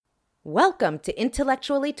Welcome to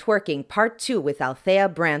Intellectually Twerking Part 2 with Althea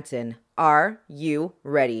Branton. Are you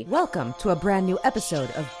ready? Welcome to a brand new episode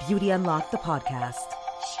of Beauty Unlocked, the podcast.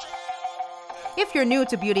 If you're new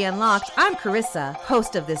to Beauty Unlocked, I'm Carissa,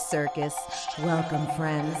 host of this circus. Welcome,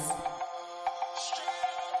 friends.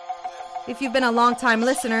 If you've been a long-time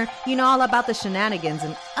listener, you know all about the shenanigans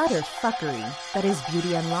and utter fuckery that is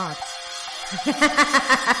Beauty Unlocked.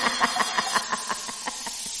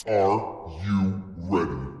 Are you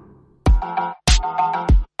ready?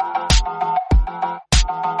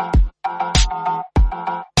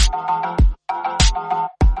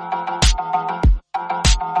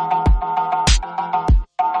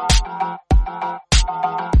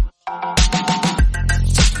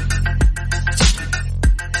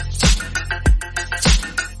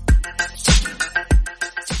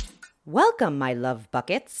 Welcome, my love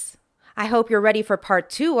buckets. I hope you're ready for part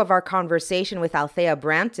 2 of our conversation with Althea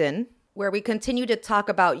Branton, where we continue to talk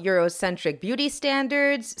about Eurocentric beauty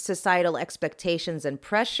standards, societal expectations and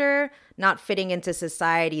pressure, not fitting into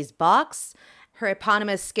society's box, her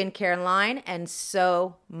eponymous skincare line, and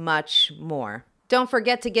so much more. Don't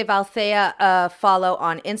forget to give Althea a follow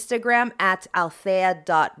on Instagram at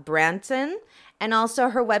althea.branton. And also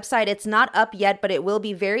her website, it's not up yet, but it will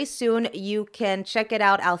be very soon. You can check it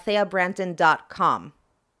out, altheabranton.com.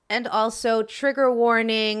 And also, trigger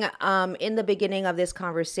warning, in the beginning of this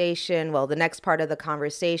conversation, well, the next part of the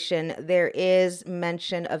conversation, there is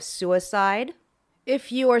mention of suicide.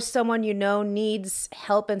 If you or someone you know needs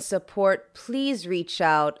help and support, please reach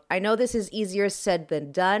out. I know this is easier said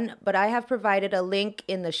than done, but I have provided a link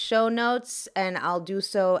in the show notes, and I'll do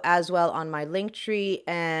so as well on my Linktree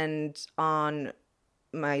and on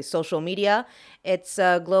my social media. It's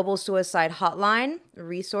a global suicide hotline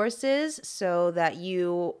resources so that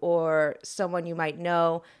you or someone you might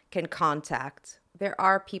know can contact. There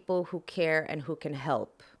are people who care and who can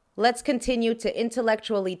help. Let's continue to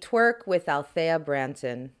intellectually twerk with Althea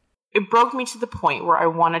Branton. It broke me to the point where I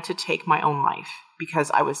wanted to take my own life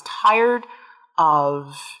because I was tired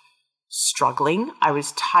of struggling. I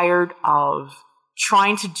was tired of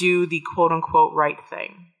trying to do the quote unquote right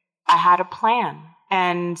thing. I had a plan.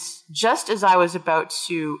 And just as I was about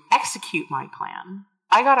to execute my plan,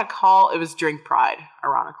 I got a call. It was during Pride,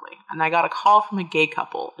 ironically. And I got a call from a gay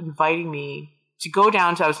couple inviting me to go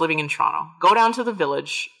down to, I was living in Toronto, go down to the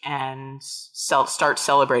village and start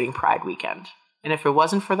celebrating Pride weekend. And if it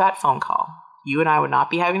wasn't for that phone call, you and I would not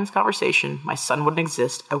be having this conversation. My son wouldn't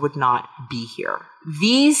exist. I would not be here.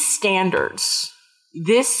 These standards,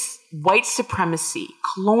 this white supremacy,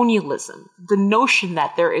 colonialism, the notion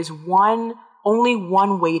that there is only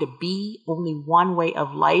one way to be, only one way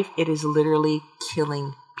of life, it is literally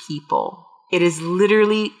killing people. It is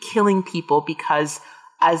literally killing people because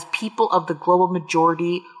as people of the global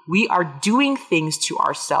majority, we are doing things to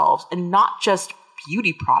ourselves, and not just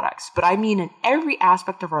beauty products, but I mean in every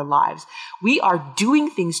aspect of our lives. We are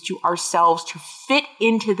doing things to ourselves to fit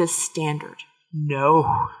into this standard.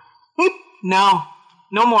 No.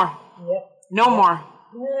 No more. Yep. No more.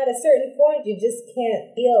 At a certain point, you just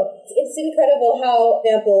can't feel. It's incredible how, for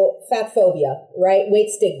example, fat phobia, right?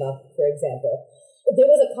 Weight stigma, for example. There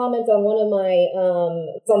was a comment on one of my,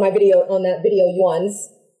 on my video, on that video once,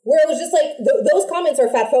 where it was just like, those comments are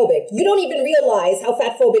fat phobic. You don't even realize how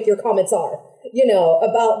fat phobic your comments are,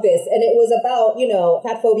 about this. And it was about,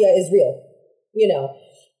 fat phobia is real,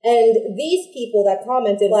 And these people that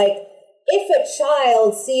commented, like, if a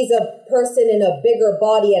child sees a person in a bigger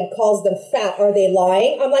body and calls them fat, are they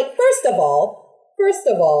lying? I'm like, first of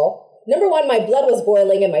all, number one, my blood was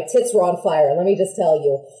boiling and my tits were on fire. Let me just tell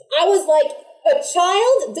you. I was like, a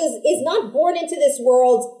child is not born into this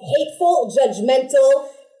world hateful,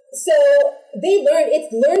 judgmental. So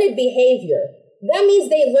it's learned behavior. That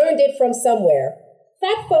means they learned it from somewhere.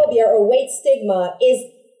 Fat phobia or weight stigma is,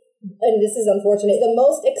 and this is unfortunate, the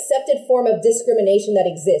most accepted form of discrimination that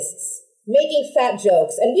exists. Making fat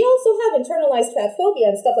jokes. And we also have internalized fat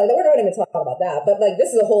phobia and stuff like that. We're not even talking about that, but like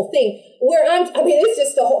this is a whole thing where it's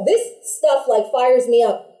just this stuff like fires me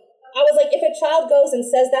up. I was like, if a child goes and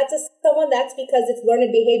says that to someone, that's because it's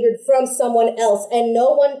learned behavior from someone else and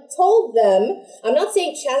no one told them. I'm not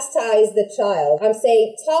saying chastise the child. I'm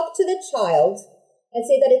saying talk to the child and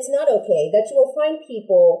say that it's not okay, that you will find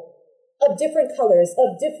people of different colors,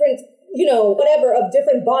 of different of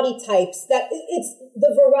different body types, that it's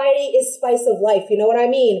the variety is spice of life. You know what I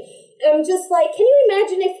mean? I'm just like, can you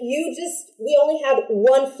imagine if we only had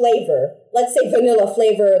one flavor, let's say vanilla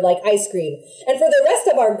flavor, like ice cream. And for the rest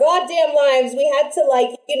of our goddamn lives, we had to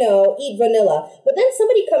eat vanilla. But then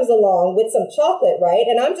somebody comes along with some chocolate, right?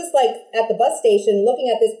 And I'm just like at the bus station looking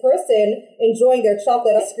at this person enjoying their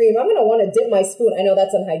chocolate ice cream. I'm going to want to dip my spoon. I know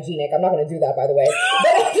that's unhygienic. I'm not going to do that, by the way.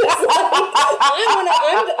 But I'm just like, I'm going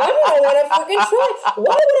to want to freaking try.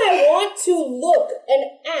 Why would I want to look and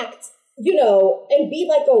act and be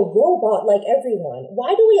like a robot like everyone?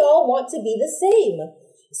 Why do we all want to be the same?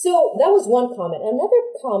 So that was one comment. Another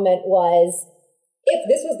comment was, if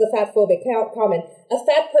this was the fat phobic comment, a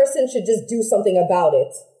fat person should just do something about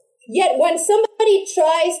it. Yet when somebody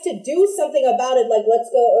tries to do something about it, like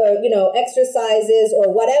let's go, exercises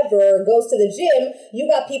or whatever, goes to the gym, you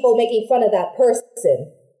got people making fun of that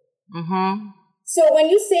person. Mm-hmm. So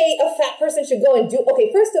when you say a fat person should go and do,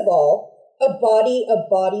 okay, first of all, a body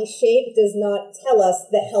shape does not tell us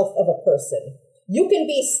the health of a person. You can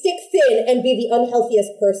be stick thin and be the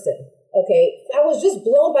unhealthiest person. Okay. I was just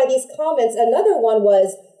blown by these comments. Another one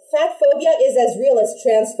was, fat phobia is as real as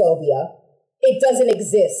transphobia. It doesn't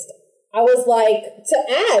exist. I was like, to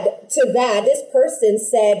add to that, this person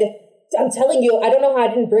said, I'm telling you, I don't know how I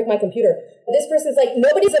didn't break my computer. This person's like,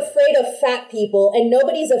 nobody's afraid of fat people and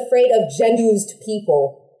nobody's afraid of gendused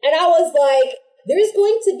people. And I was like, there's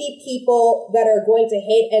going to be people that are going to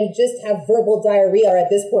hate and just have verbal diarrhea. At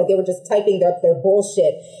this point, they were just typing their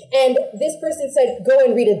bullshit. And this person said, go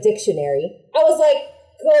and read a dictionary. I was like,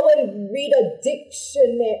 go and read a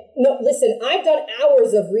dictionary. No, listen, I've done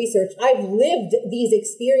hours of research. I've lived these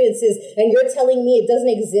experiences, and you're telling me it doesn't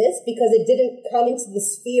exist because it didn't come into the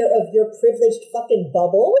sphere of your privileged fucking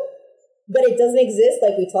bubble? But it doesn't exist,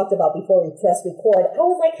 like we talked about before we press record. I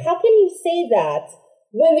was like, how can you say that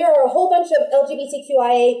when there are a whole bunch of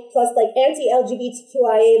LGBTQIA plus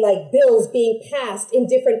anti-LGBTQIA bills being passed in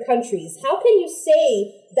different countries? How can you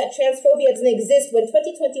say that transphobia doesn't exist when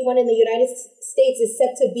 2021 in the United States is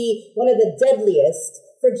set to be one of the deadliest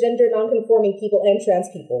for gender nonconforming people and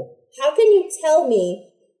trans people? How can you tell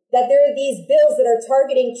me that there are these bills that are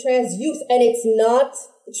targeting trans youth and it's not,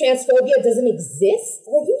 transphobia doesn't exist?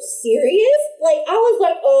 Are you serious? I was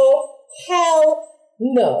like, oh, hell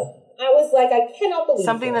no. I was like, I cannot believe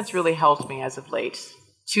something this. That's really helped me as of late.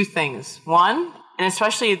 Two things. One, and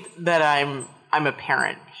especially that I'm a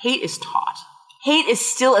parent, hate is taught. Hate is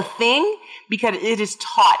still a thing because it is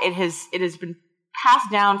taught. It has been passed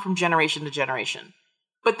down from generation to generation.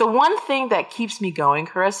 But the one thing that keeps me going,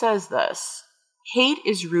 Carissa, is this. Hate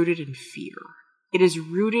is rooted in fear. It is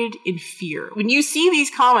rooted in fear. When you see these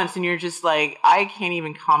comments and you're just like, I can't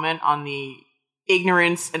even comment on the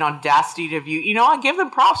ignorance and audacity to view, I give them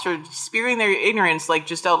props for spewing their ignorance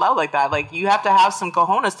just out loud like that. You have to have some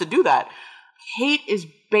cojones to do that. Hate is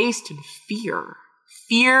based in fear.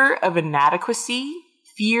 Fear of inadequacy,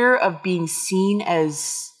 fear of being seen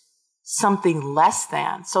as something less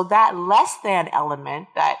than. So that less than element,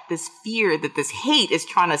 that this fear, that this hate is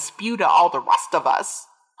trying to spew to all the rest of us,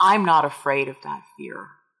 I'm not afraid of that fear.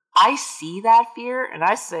 I see that fear and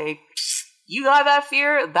I say, you got that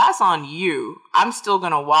fear? That's on you. I'm still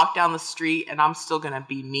going to walk down the street and I'm still going to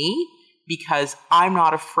be me because I'm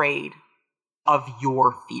not afraid of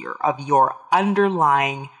your fear, of your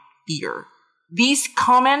underlying fear. These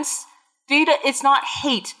comments, Veda, it's not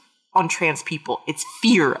hate on trans people. It's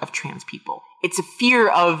fear of trans people. It's a fear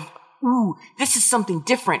of, ooh, this is something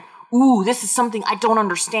different. Ooh, this is something I don't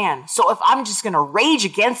understand. So if I'm just going to rage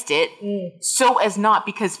against it, so as not,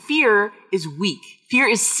 because fear is weak. Fear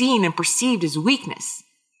is seen and perceived as weakness.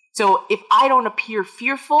 So if I don't appear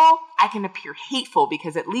fearful, I can appear hateful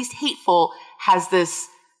because at least hateful has this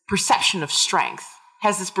perception of strength,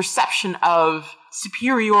 has this perception of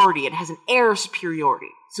superiority. It has an air of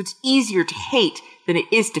superiority. So it's easier to hate than it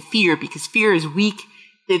is to fear because fear is weak.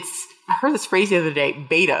 I heard this phrase the other day,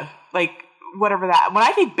 beta, whatever that. When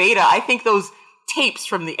I think beta, I think those tapes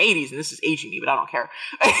from the 80s, and this is aging me, but I don't care.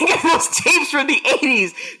 I think those tapes from the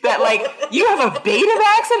 80s that you have a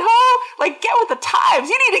Betamax at home? Get with the times.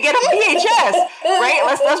 You need to get a VHS,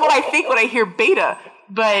 right? That's what I think when I hear beta.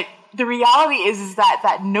 But the reality is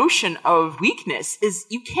that notion of weakness is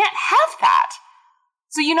you can't have that.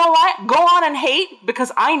 So you know what? Go on and hate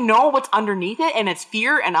because I know what's underneath it and it's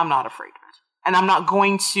fear and I'm not afraid of it. And I'm not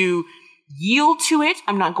going to yield to it.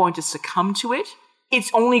 I'm not going to succumb to it.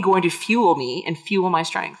 It's only going to fuel me and fuel my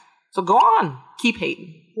strength. So go on. Keep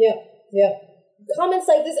hating. Yeah. Comments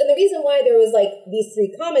like this, and the reason why there was these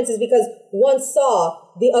three comments is because one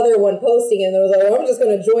saw the other one posting and they was like, oh, I'm just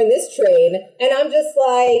going to join this train. And I'm just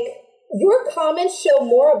like, your comments show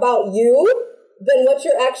more about you than what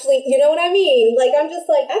you're actually, you know what I mean? Like, I'm just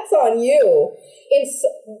like, that's on you.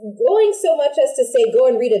 Going so much as to say, go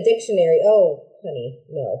and read a dictionary. Oh, honey,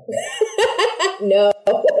 no. No,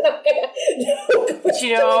 we're not gonna. No, but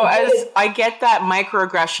you know, as I get that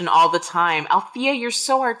microaggression all the time. Althea, you're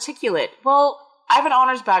so articulate. Well, I have an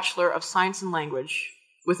honors bachelor of science and language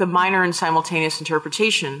with a minor in simultaneous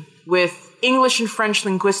interpretation with English and French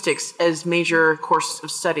linguistics as major courses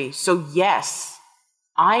of study. So yes,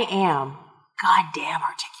 I am goddamn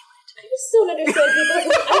articulate. I just don't understand people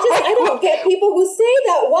who, I don't get people who say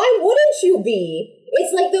that. Why wouldn't you be?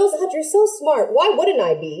 It's like those, you're so smart. Why wouldn't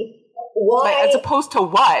I be? Why? Like, as opposed to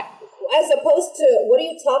what? As opposed to, what are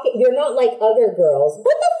you talking? You're not like other girls.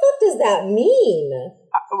 What the fuck does that mean?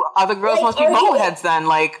 Other girls like, must be bullheads then.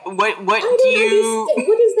 Like, what do you...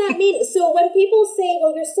 What does that mean? So when people say,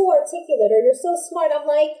 well, you're so articulate or you're so smart, I'm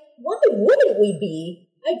like, why wouldn't we be?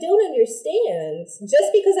 I don't understand.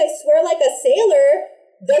 Just because I swear like a sailor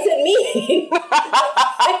doesn't mean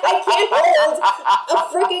I can't hold a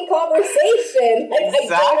freaking conversation. Like,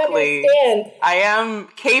 exactly. I don't understand. I am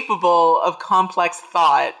capable of complex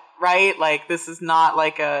thought, right? Like, this is not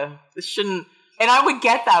like this shouldn't... And I would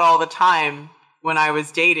get that all the time when I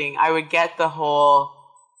was dating. I would get the whole,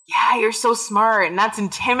 yeah, you're so smart, and that's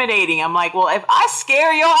intimidating. I'm like, well, if I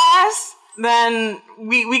scare your ass, then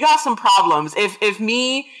we got some problems. If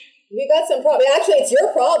me... We got some problems. Actually, it's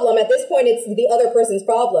your problem. At this point, it's the other person's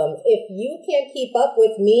problem. If you can't keep up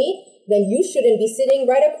with me, then you shouldn't be sitting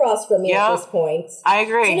right across from me at this point. I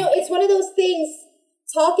agree. So, you know, it's one of those things,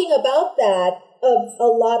 talking about that, of a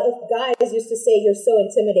lot of guys used to say, you're so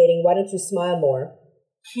intimidating, why don't you smile more?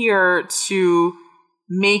 Here to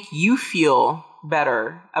make you feel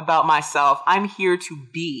better about myself. I'm here to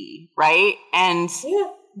be, right? And yeah,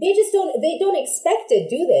 they don't expect it,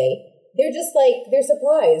 do they? They're just like, they're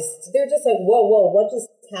surprised. They're just like, whoa, what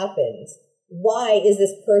just happened? Why is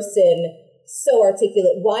this person so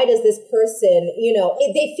articulate? Why does this person,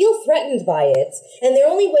 they feel threatened by it. And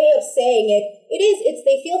their only way of saying it's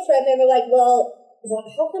they feel threatened and they're like, well,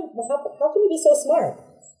 how can you be so smart?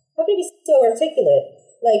 How can you be so articulate?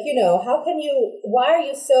 Like, why are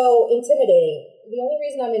you so intimidating? The only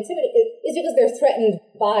reason I'm intimidated is because they're threatened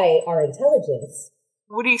by our intelligence.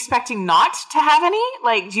 What are you expecting not to have any?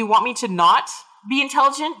 Like, do you want me to not be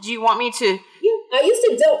intelligent? Do you want me to... Yeah, I used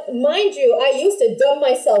to dumb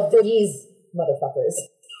myself for these motherfuckers.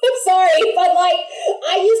 I'm sorry, but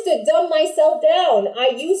I used to dumb myself down.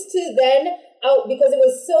 I used to then, because it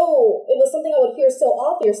was something I would hear so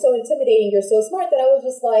often, you're so intimidating, you're so smart, that I was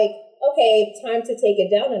just like, okay, time to take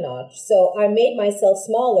it down a notch. So I made myself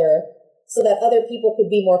smaller so that other people could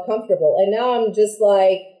be more comfortable. And now I'm just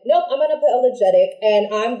like, nope, I'm unapologetic, and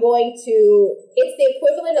I'm going to, it's the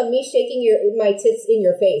equivalent of me shaking my tits in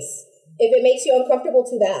your face. If it makes you uncomfortable,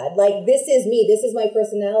 too bad. Like, this is me, this is my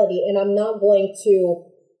personality, and I'm not going to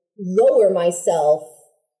lower myself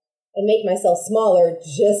and make myself smaller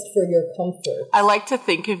just for your comfort. I like to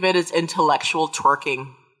think of it as intellectual twerking,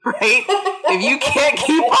 right? If you can't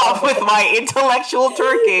keep up with my intellectual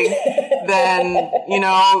twerking, then,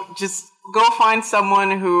 just go find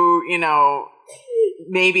someone who,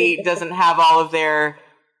 maybe doesn't have all of their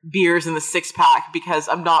beers in the 6-pack, because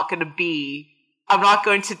I'm not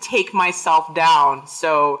going to take myself down.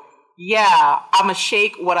 So yeah, I'm going to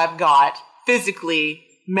shake what I've got physically,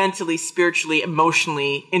 mentally, spiritually,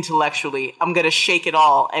 emotionally, intellectually. I'm going to shake it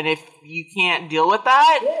all. And if you can't deal with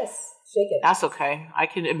that, yes, shake it. That's okay. I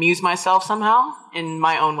can amuse myself somehow in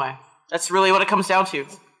my own way. That's really what it comes down to.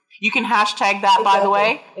 You can hashtag that, by the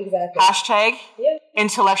way. Exactly. Hashtag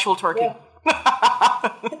intellectual twerking. Yeah.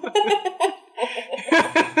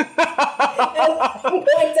 I'm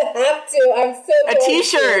going to have to. I'm so a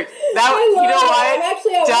t-shirt. That you know what? I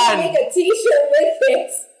done. Want to make a t-shirt with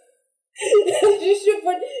it. You should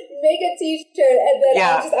make a t-shirt, and then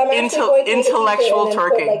I'm actually going to intellectual make a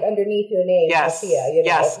twerking. Put, underneath your name. Yes, Althea,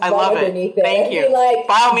 yes, I love it. Thank you.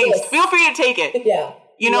 By all means, feel free to take it. Yeah.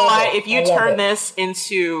 You know what? If you turn this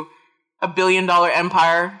into $1 billion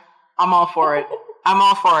empire, I'm all for it. I'm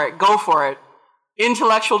all for it. Go for it.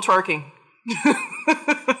 Intellectual twerking. I'm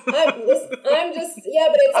just,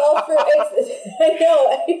 but it's all for, I know,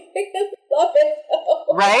 I love it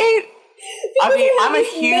though. Right? I'm a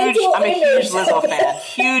huge Lizzo fan.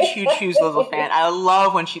 Huge Lizzo fan. I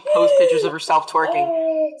love when she posts pictures of herself twerking.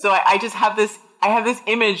 So I just have this,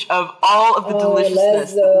 image of all of the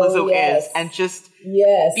deliciousness that Lizzo is, and just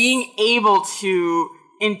being able to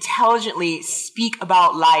intelligently speak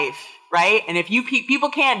about life. Right? And if people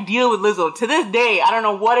can't deal with Lizzo, to this day, I don't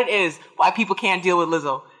know what it is why people can't deal with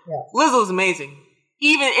Lizzo. Yeah. Lizzo's amazing.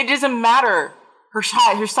 It doesn't matter. Her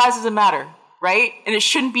size doesn't matter. right? And it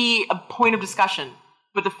shouldn't be a point of discussion.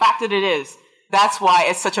 But the fact that it is, that's why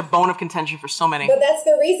it's such a bone of contention for so many. But that's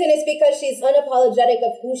the reason, is because she's unapologetic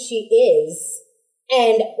of who she is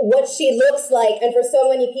and what she looks like. And for so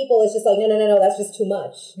many people, it's just like, no, that's just too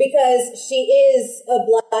much. Because she is a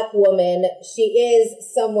Black woman. She is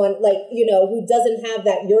someone like, who doesn't have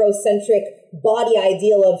that Eurocentric body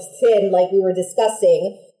ideal of thin like we were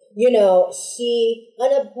discussing. She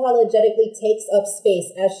unapologetically takes up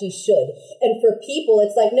space as she should. And for people,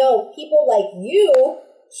 it's like, no, people like you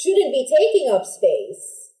shouldn't be taking up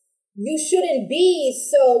space. You shouldn't be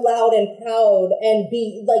so loud and proud and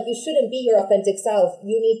be like, you shouldn't be your authentic self.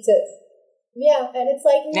 You need to, and it's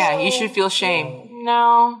like, no. Yeah, you should feel shame.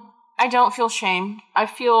 No, I don't feel shame. I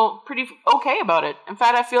feel pretty okay about it. In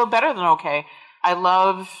fact, I feel better than okay. I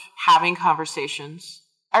love having conversations.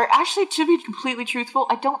 Actually, to be completely truthful,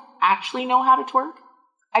 I don't actually know how to twerk.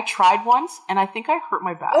 I tried once, and I think I hurt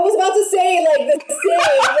my back. I was about to say, like, the same.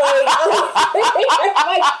 I hurt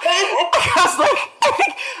my back. I was like, I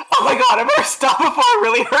think, oh my God, I better stop before I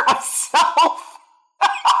really hurt myself.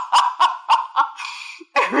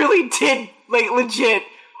 I really did, like, legit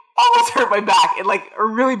almost hurt my back in, like, a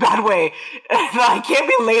really bad way. And I can't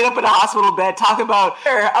be laid up in a hospital bed talking about,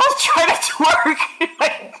 I was trying to twerk, and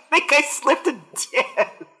I think I slipped a disc.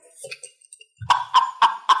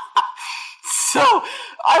 So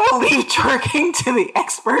I will leave twerking to the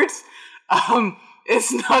experts.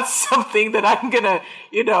 It's not something that I'm gonna,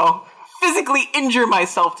 physically injure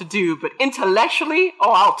myself to do, but intellectually,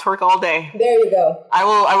 I'll twerk all day. There you go. I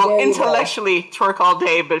will intellectually twerk all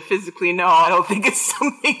day, but physically, no, I don't think it's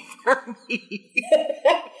something for me.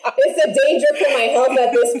 It's a danger for my health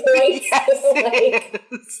at this point. Yes, it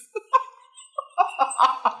is.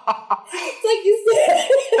 It's like you said.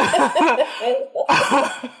 I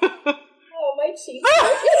love it. Oh, my cheeks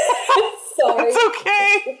hurt. Sorry. It's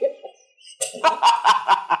okay.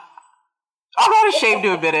 I'm not ashamed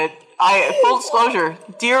to admit it. Full disclosure,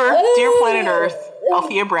 dear planet Earth,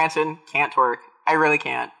 Althea Branton can't twerk. I really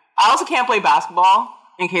can't. I also can't play basketball,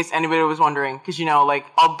 in case anybody was wondering, because like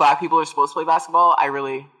all Black people are supposed to play basketball.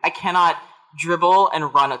 I cannot dribble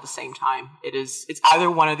and run at the same time. It's either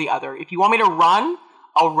one or the other. If you want me to run,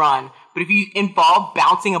 I'll run. But if you involve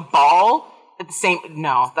bouncing a ball at the same,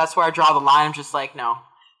 no, that's where I draw the line. I'm just like, no.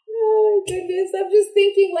 Oh my goodness. I'm just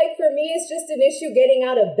thinking, like, for me, it's just an issue getting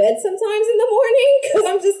out of bed sometimes in the morning. Because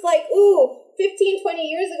I'm just like, 15, 20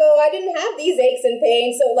 years ago, I didn't have these aches and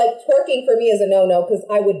pains. So, like, twerking for me is a no-no because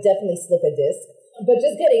I would definitely slip a disc. But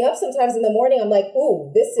just getting up sometimes in the morning, I'm like,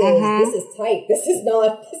 this is tight. This is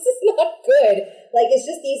not good. Like, it's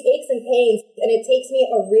just these aches and pains. And it takes me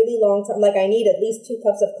a really long time. Like, I need at least 2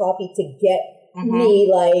 cups of coffee to get me,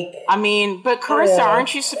 like... I mean, but Carissa,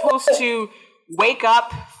 aren't you supposed to wake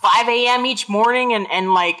up 5 a.m. each morning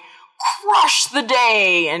and like, crush the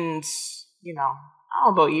day? And, I don't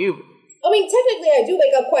know about you. I mean, technically, I do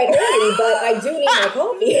wake up quite early, but I do need my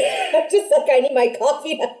coffee. I'm just like, I need my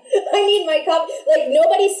coffee. Like,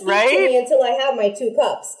 nobody speaks to me until I have my 2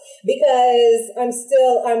 cups. Because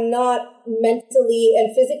I'm not mentally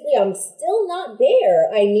and physically, I'm still not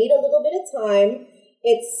there. I need a little bit of time.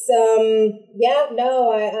 It's, it's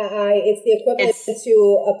the equivalent to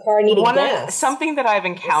a car needing gas. Something that I've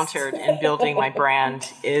encountered in building my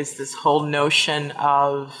brand is this whole notion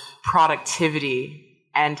of productivity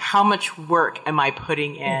and how much work am I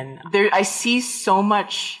putting in. I see so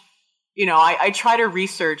much, I try to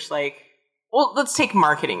research, like, well, let's take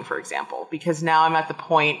marketing, for example, because now I'm at the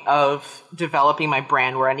point of developing my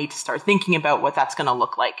brand where I need to start thinking about what that's going to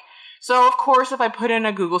look like. So, of course, if I put in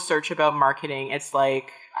a Google search about marketing, it's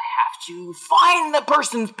like I have to find the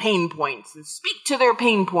person's pain points and speak to their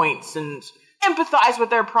pain points and empathize with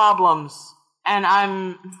their problems. And I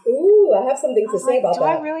have something to say about that. Do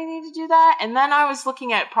I really need to do that? And then I was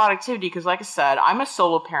looking at productivity because, like I said, I'm a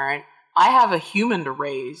solo parent. I have a human to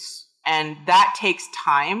raise. And that takes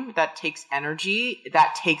time. That takes energy.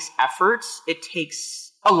 That takes efforts. It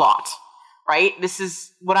takes a lot. Right? This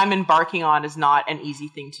is what I'm embarking on is not an easy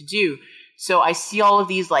thing to do. So I see all of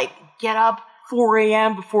these, like, get up 4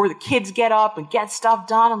 a.m. before the kids get up and get stuff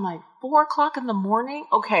done. I'm like, 4 o'clock in the morning?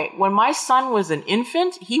 Okay, when my son was an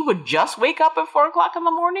infant, he would just wake up at 4 o'clock in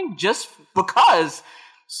the morning just because.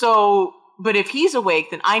 So, but if he's awake,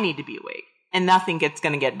 then I need to be awake. And nothing going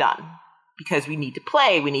to get done. Because we need to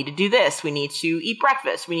play, we need to do this, we need to eat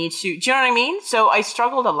breakfast, do you know what I mean? So I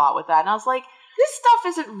struggled a lot with that. And I was like, this stuff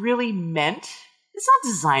isn't really it's not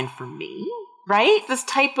designed for me, right? This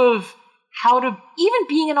type of even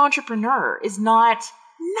being an entrepreneur is not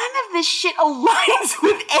none of this shit aligns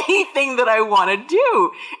with anything that I want to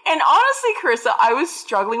do. And honestly, Carissa, I was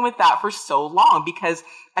struggling with that for so long because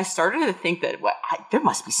I started to think that there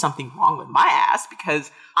must be something wrong with my ass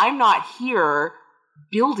because I'm not here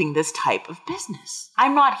building this type of business.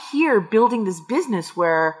 I'm not here building this business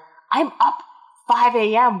where I'm up 5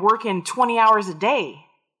 a.m. working 20 hours a day.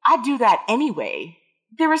 I do that anyway.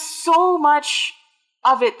 There was so much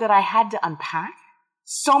of it that I had to unpack.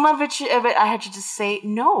 So much of it I had to just say,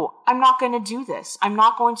 no, I'm not going to do this. I'm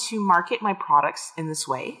not going to market my products in this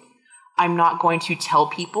way. I'm not going to tell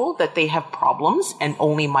people that they have problems and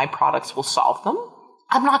only my products will solve them.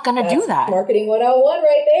 I'm not going to do that. Marketing 101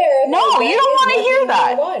 right there. No, you don't want to hear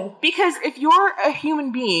that. 101. Because if you're a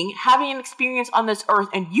human being having an experience on this earth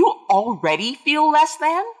and you already feel less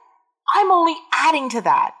than, I'm only adding to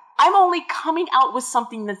that. I'm only coming out with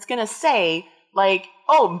something that's going to say, like,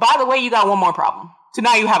 oh, by the way, you got one more problem. So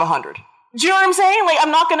now you have 100. Do you know what I'm saying? Like,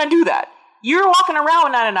 I'm not going to do that. You're walking around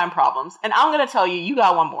with 99 problems, and I'm going to tell you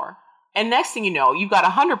got one more. And next thing you know, you've got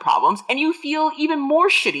 100 problems, and you feel even more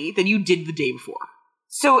shitty than you did the day before.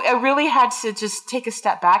 So I really had to just take a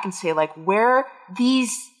step back and say, like, where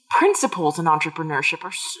these principles in entrepreneurship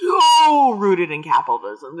are so rooted in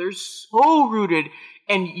capitalism. They're so rooted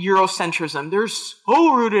in Eurocentrism. They're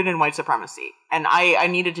so rooted in white supremacy. And I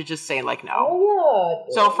needed to just say, like, no. Oh,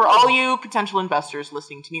 yeah. So for all you potential investors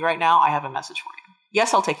listening to me right now, I have a message for you.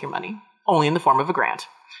 Yes, I'll take your money, only in the form of a grant.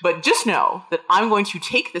 But just know that I'm going to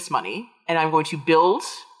take this money and I'm going to build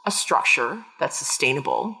a structure that's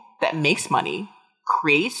sustainable, that makes money,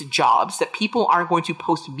 creates jobs that people aren't going to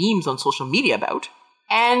post memes on social media about,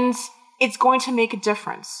 and it's going to make a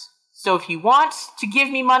difference. So if you want to give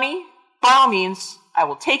me money, by all means, I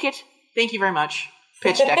will take it. Thank you very much.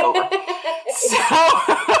 Pitch deck over. So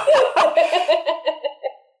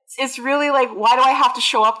it's really like, why do I have to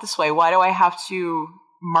show up this way? Why do I have to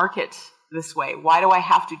market this way? Why do I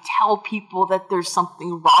have to tell people that there's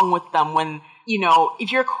something wrong with them when, you know,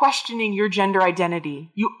 if you're questioning your gender identity,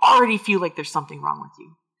 you already feel like there's something wrong with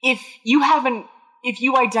you. If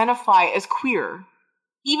you identify as queer,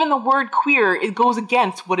 even the word queer, it goes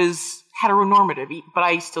against what is heteronormative, but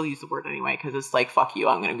I still use the word anyway because it's like, fuck you,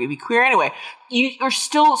 I'm going to be queer anyway. You're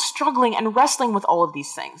still struggling and wrestling with all of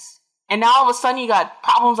these things. And now all of a sudden you got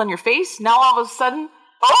problems on your face. Now all of a sudden,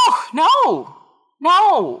 oh,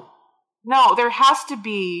 no, there has to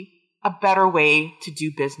be a better way to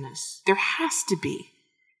do business. There has to be.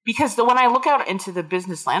 Because when I look out into the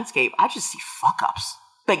business landscape, I just see fuck-ups.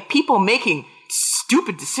 Like people making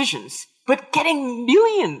stupid decisions, but getting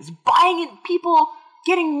millions, people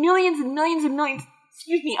getting millions and millions and millions,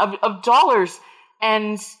 of dollars.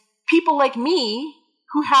 And people like me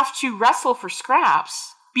who have to wrestle for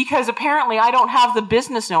scraps because apparently I don't have the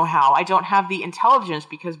business know-how. I don't have the intelligence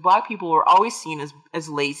because Black people were always seen as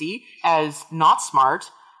lazy, as not smart,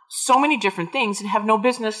 so many different things, and have no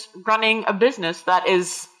business running a business that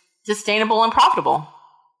is sustainable and profitable.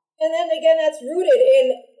 And then again, that's rooted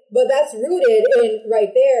in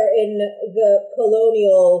right there in the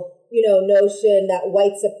colonial, notion, that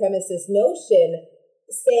white supremacist notion,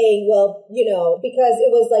 saying, well, because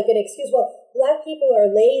it was like an excuse, well, Black people are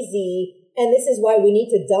lazy, and this is why we need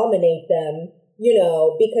to dominate them,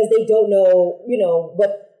 because they don't know,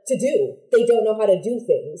 what to do. They don't know how to do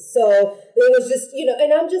things. So it was just,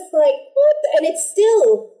 and I'm just like, what? And it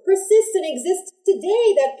still persists and exists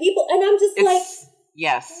today that people, and I'm just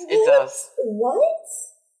yes, it does. What?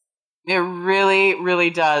 It really, really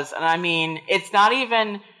does. And I mean, it's not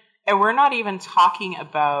even, and we're not even talking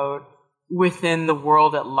about within the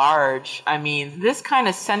world at large. I mean, this kind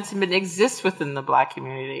of sentiment exists within the Black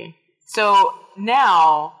community. So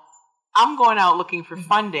now I'm going out looking for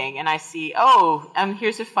funding and I see,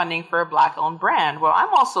 here's the funding for a Black-owned brand. Well,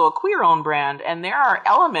 I'm also a queer-owned brand, and there are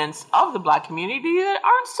elements of the Black community that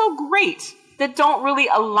aren't so great, that don't really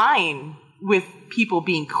align with people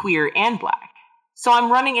being queer and Black. So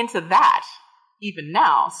I'm running into that even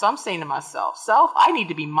now. So I'm saying to myself, I need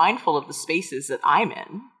to be mindful of the spaces that I'm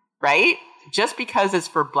in, right? Just because it's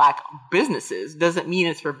for Black businesses doesn't mean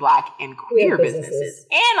it's for Black and queer businesses.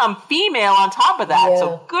 And I'm female on top of that. Yeah.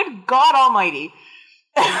 So good God almighty.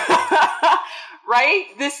 Right?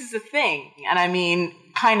 This is a thing. And I mean,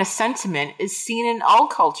 kind of sentiment is seen in all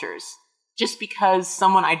cultures. Just because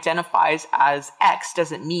someone identifies as X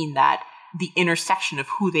doesn't mean that the intersection of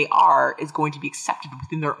who they are is going to be accepted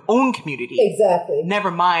within their own community. Exactly. Never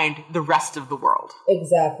mind the rest of the world.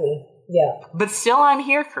 Exactly. Yeah. But still, I'm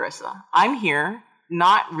here, Carissa. I'm here,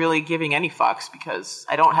 not really giving any fucks because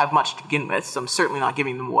I don't have much to begin with, so I'm certainly not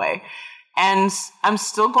giving them away. And I'm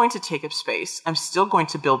still going to take up space. I'm still going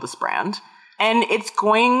to build this brand. And it's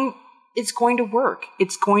going it's going to work.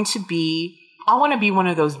 It's going to be, I want to be one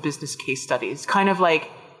of those business case studies, kind of like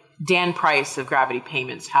Dan Price of Gravity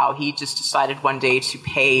Payments, how he just decided one day to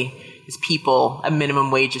pay his people a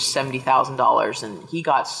minimum wage of $70,000, and he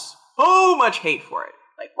got so much hate for it.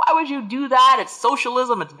 Like, why would you do that? It's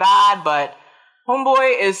socialism, it's bad, but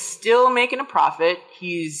homeboy is still making a profit.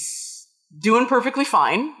 He's doing perfectly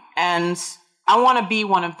fine, and I want to be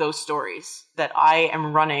one of those stories that I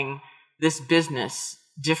am running this business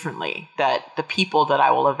differently, that the people that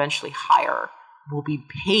I will eventually hire will be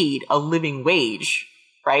paid a living wage,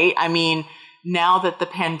 right? I mean, now that the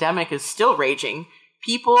pandemic is still raging,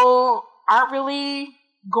 people aren't really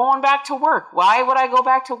going back to work. Why would I go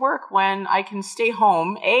back to work when I can stay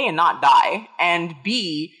home, A, and not die, and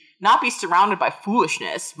B, not be surrounded by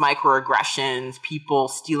foolishness, microaggressions, people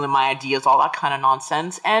stealing my ideas, all that kind of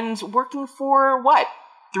nonsense, and working for what,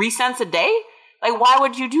 3 cents a day? Like, why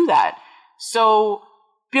would you do that? So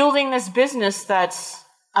building this business that's,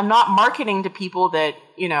 I'm not marketing to people that,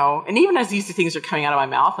 you know, and even as these things are coming out of my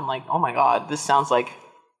mouth, I'm like, oh my God, this sounds like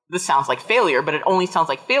failure, but it only sounds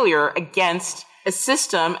like failure against a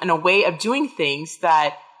system and a way of doing things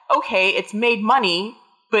that, okay, it's made money,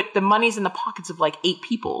 but the money's in the pockets of like 8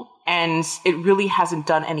 people, and it really hasn't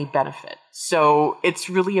done any benefit. So it's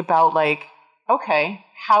really about like, okay,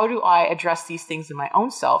 how do I address these things in my own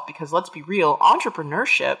self? Because let's be real,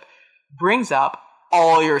 entrepreneurship brings up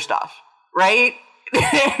all your stuff, right?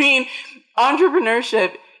 I mean,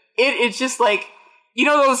 entrepreneurship, it's just like, you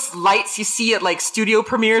know those lights you see at like studio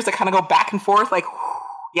premieres that kind of go back and forth? Like,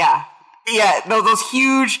 yeah, those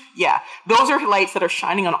huge, those are lights that are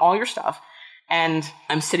shining on all your stuff. And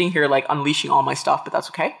I'm sitting here like unleashing all my stuff, but that's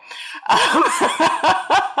okay.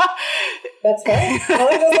 That's fine. I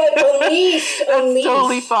was just like, unleash. That's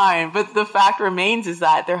totally fine. But the fact remains is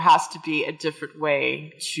that there has to be a different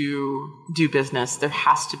way to do business. It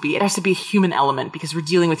has to be a human element, because we're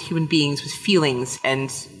dealing with human beings with feelings,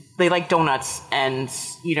 and they like donuts, and,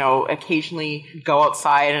 you know, occasionally go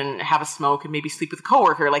outside and have a smoke and maybe sleep with a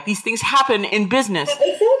coworker. Like, these things happen in business.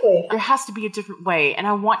 Exactly. There has to be a different way. And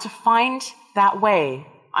I want to find that way.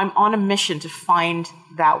 I'm on a mission to find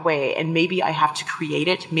that way. And maybe I have to create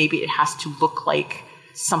it. Maybe it has to look like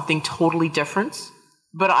something totally different.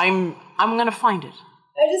 But I'm going to find it.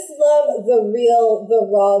 I just love the real, the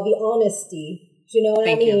raw, the honesty. Do you know what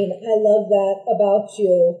I mean? I love that about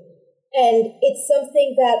you. And it's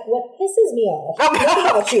something that what pisses me off.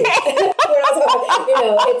 Nothing about you. We're not talking, you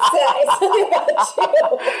know, it's something about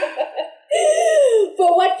you.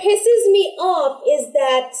 But what pisses me off is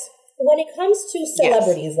that when it comes to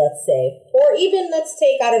celebrities, let's say, or even let's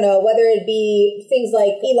take, I don't know, whether it be things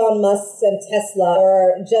like Elon Musk and Tesla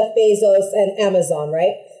or Jeff Bezos and Amazon,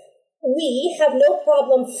 right? We have no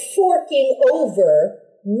problem forking over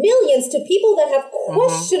millions to people that have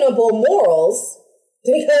questionable morals.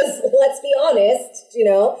 Because, let's be honest, you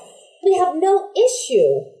know, we have no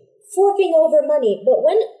issue forking over money. But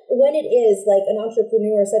when it is like an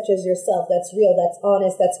entrepreneur such as yourself, that's real, that's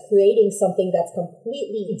honest, that's creating something that's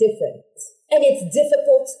completely different, and it's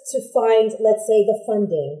difficult to find, let's say, the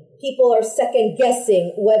funding. People are second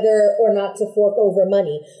guessing whether or not to fork over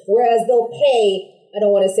money, whereas they'll pay, I don't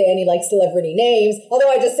want to say any like celebrity names, although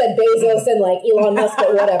I just said Bezos and like Elon Musk,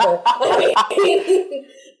 but whatever.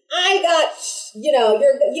 I got, you know,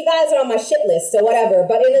 you guys are on my shit list or whatever.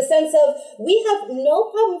 But in the sense of, we have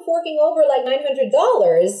no problem forking over like $900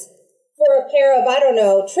 for a pair of, I don't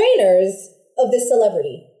know, trainers of this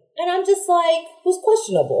celebrity. And I'm just like, who's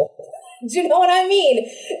questionable? Do you know what I mean?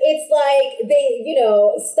 It's like they, you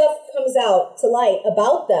know, stuff comes out to light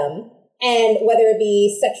about them. And whether it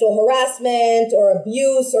be sexual harassment or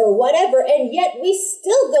abuse or whatever, and yet we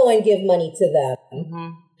still go and give money to them. Mm-hmm.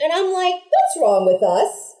 And I'm like, what's wrong with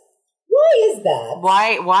us? Why is that?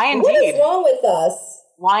 Why indeed? What is wrong with us?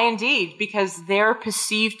 Why indeed? Because they're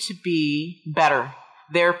perceived to be better.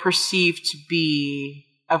 They're perceived to be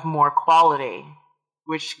of more quality,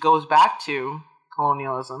 which goes back to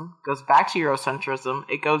colonialism, goes back to Eurocentrism,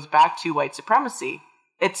 it goes back to white supremacy.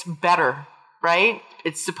 It's better, right?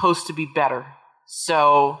 It's supposed to be better.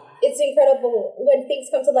 So it's incredible when things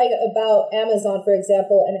come to light about Amazon, for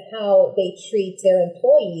example, and how they treat their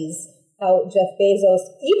employees. How Jeff Bezos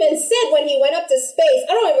even said when he went up to space,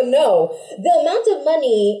 I don't even know, the amount of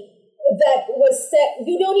money that was set,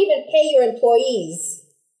 you don't even pay your employees,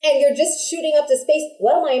 and you're just shooting up to space.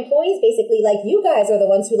 Well, my employees basically, like, you guys are the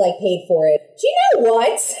ones who, like, paid for it. Do you know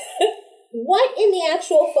what? What in the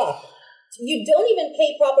actual fuck? You don't even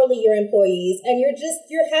pay properly your employees, and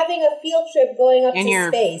you're having a field trip going up to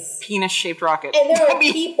space. Penis-shaped rocket. And there are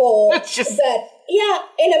people that... Yeah,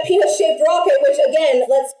 in a penis-shaped rocket, which, again,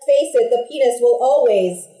 let's face it, the penis will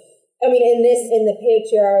always in the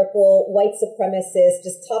patriarchal, white supremacist,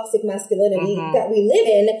 just toxic masculinity that we live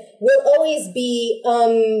in will always be,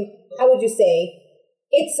 how would you say?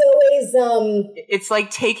 It's always, it's like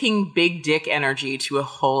taking big dick energy to a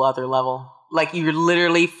whole other level. Like you're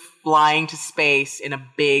literally flying to space in a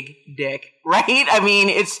big dick, right? I mean,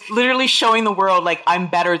 it's literally showing the world like I'm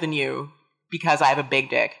better than you because I have a big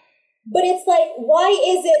dick. But it's like, why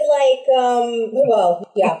is it like,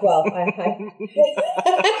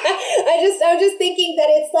 I'm just thinking that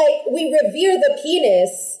it's like we revere the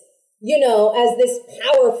penis, as this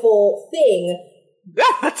powerful thing.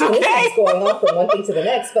 That's okay. It's going on from one thing to the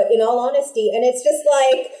next, but in all honesty, and it's just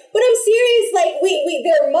like, but I'm serious, like,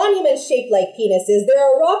 there are monuments shaped like penises, there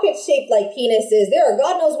are rockets shaped like penises, there are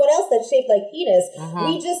God knows what else that's shaped like penis.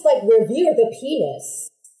 We just, like, revere the penis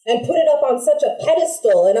and put it up on such a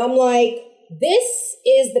pedestal, and I'm like, this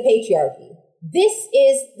is the patriarchy. This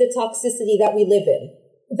is the toxicity that we live in.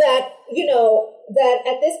 That, that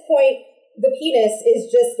at this point, the penis is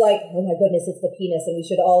just like, oh my goodness, it's the penis, and we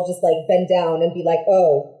should all just like bend down and be like,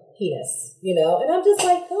 oh, penis, And I'm just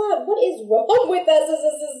like, God, what is wrong with us as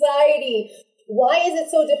a society? Why is it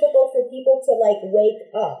so difficult for people to like wake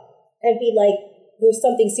up and be like, there's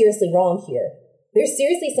something seriously wrong here? There's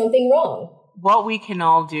seriously something wrong. What we can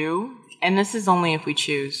all do, and this is only if we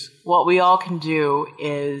choose, what we all can do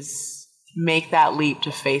is make that leap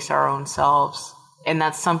to face our own selves. And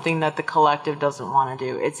that's something that the collective doesn't want to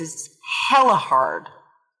do. It's hella hard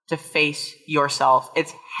to face yourself.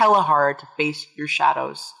 It's hella hard to face your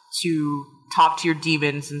shadows, to talk to your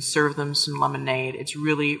demons and serve them some lemonade. It's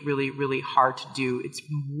really, really, really hard to do. It's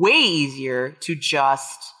way easier to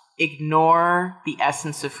just ignore the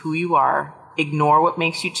essence of who you are, ignore what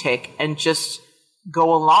makes you tick, and just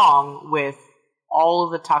go along with all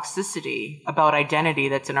of the toxicity about identity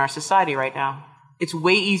that's in our society right now. It's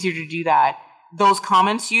way easier to do that. Those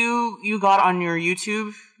comments you got on your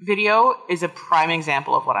YouTube video is a prime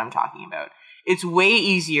example of what I'm talking about. It's way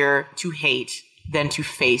easier to hate than to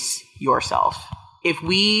face yourself. If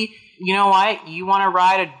you know what, you want to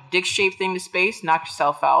ride a dick-shaped thing to space, knock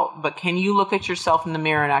yourself out. But can you look at yourself in the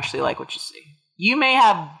mirror and actually like what you see? You may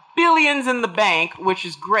have billions in the bank, which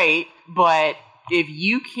is great, but if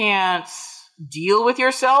you can't deal with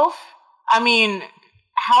yourself,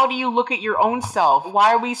 how do you look at your own self?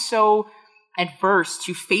 Why are we so adverse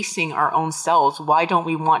to facing our own selves? Why don't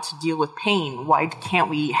we want to deal with pain? Why can't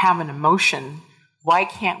we have an emotion? Why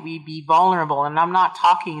can't we be vulnerable? And I'm not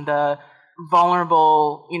talking the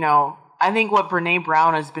vulnerable, I think what Brene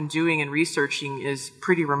Brown has been doing and researching is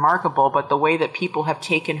pretty remarkable, but the way that people have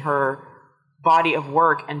taken her body of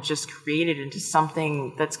work and just created into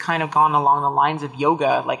something that's kind of gone along the lines of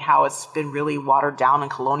yoga, like how it's been really watered down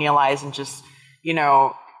and colonialized, and just,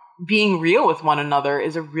 being real with one another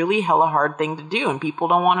is a really hella hard thing to do, and people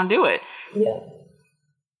don't want to do it. Yeah.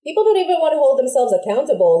 People don't even want to hold themselves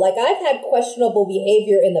accountable. Like, I've had questionable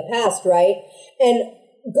behavior in the past, right? And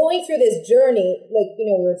going through this journey, like, we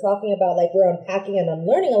were talking about, like, we're unpacking and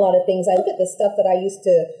unlearning a lot of things. I look at the stuff that I used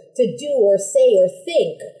to do or say or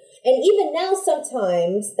think. And even now,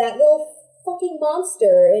 sometimes that little fucking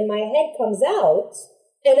monster in my head comes out,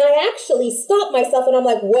 and I actually stop myself, and I'm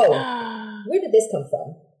like, whoa, where did this come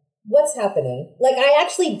from? What's happening? Like, I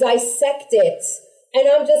actually dissect it, and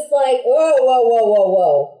I'm just like,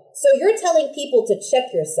 whoa. So you're telling people to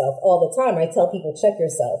check yourself all the time. I tell people, check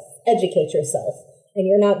yourself, educate yourself. And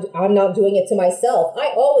I'm not doing it to myself.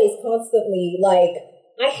 I always constantly, like,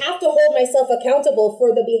 I have to hold myself accountable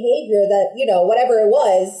for the behavior that, whatever it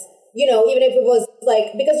was, even if it was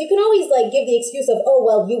like, because you can always like give the excuse of, oh,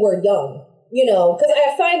 well, you were young. Because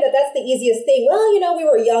I find that that's the easiest thing. Well, we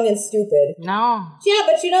were young and stupid. No. Yeah,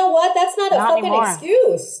 but you know what? That's not a fucking anymore.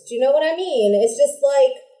 Excuse. Do you know what I mean? It's just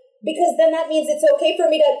like, because then that means it's okay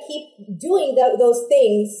for me to keep doing those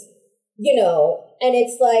things, and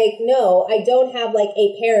it's like, no, I don't have like a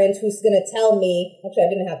parent who's going to tell me, actually, I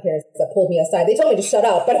didn't have parents that pulled me aside. They told me to shut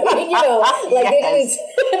up, but like yes. They didn't.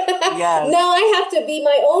 Yes. Now I have to be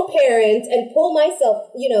my own parent and pull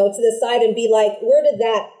myself, to the side and be like, where did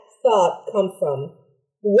that thought come from?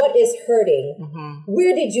 What is hurting? Mm-hmm.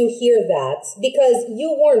 Where did you hear that? Because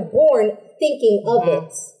you weren't born thinking of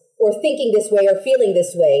it or thinking this way or feeling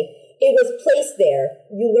this way. It was placed there.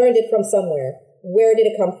 You learned it from somewhere. Where did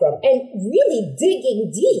it come from? And really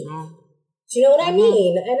digging deep. Mm-hmm. Do you know what I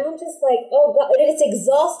mean? And I'm just like, oh God, and it's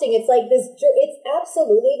exhausting. It's like this, it's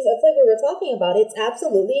absolutely, it's like we were talking about, it's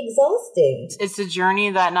absolutely exhausting. It's a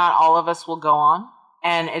journey that not all of us will go on.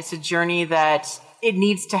 And it's a journey that it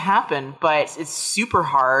needs to happen, but it's super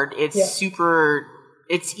hard. It's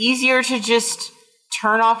it's easier to just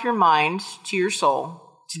turn off your mind to your soul,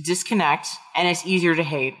 to disconnect, and it's easier to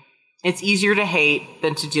hate. It's easier to hate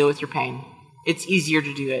than to deal with your pain. It's easier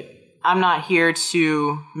to do it. I'm not here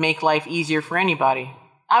to make life easier for anybody.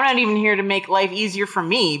 I'm not even here to make life easier for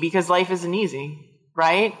me because life isn't easy,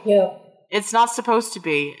 right? Yeah. It's not supposed to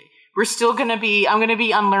be. I'm going to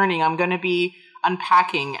be unlearning. I'm going to be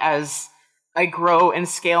unpacking as I grow and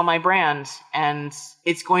scale my brand. And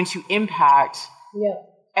it's going to impact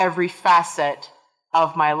every facet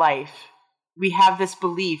of my life. We have this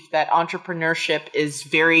belief that entrepreneurship is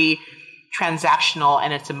very transactional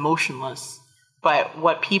and it's emotionless. But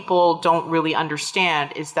what people don't really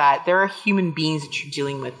understand is that there are human beings that you're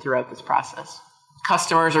dealing with throughout this process.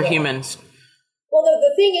 Customers are humans. Well,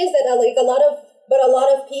 the thing is that like a lot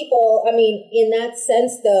of people, I mean, in that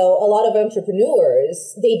sense, though, a lot of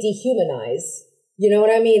entrepreneurs, they dehumanize. You know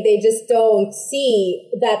what I mean? They just don't see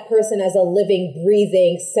that person as a living,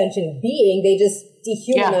 breathing, sentient being. They just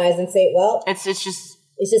dehumanize and say, well, it's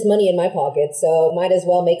just money in my pocket, so might as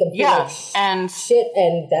well make them feel like shit,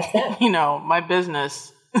 and that's that. My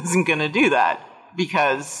business isn't going to do that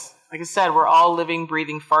because, like I said, we're all living,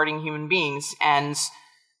 breathing, farting human beings, and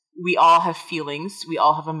we all have feelings, we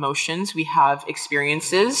all have emotions, we have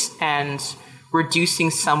experiences, and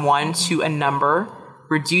reducing someone to a number,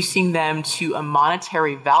 reducing them to a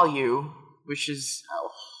monetary value, which is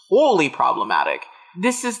wholly problematic.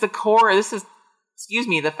 This is the core,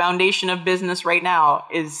 the foundation of business right now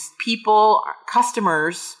is people,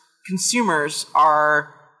 customers, consumers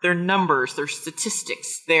they're numbers, they're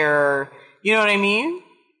statistics, they're, you know what I mean?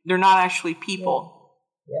 They're not actually people.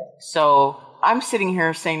 Yeah. So I'm sitting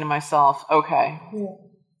here saying to myself, okay,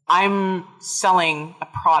 I'm selling a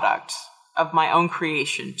product of my own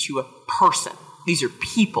creation to a person. These are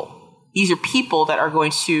people. These are people that are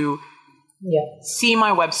going to see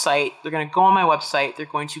my website. They're going to go on my website. They're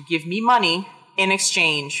going to give me money in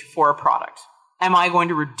exchange for a product. Am I going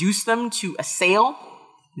to reduce them to a sale?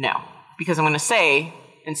 No. Because I'm going to say,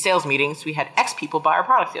 in sales meetings, we had X people buy our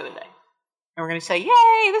products the other day. And we're going to say,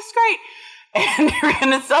 yay, this is great. And we're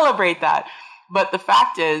going to celebrate that. But the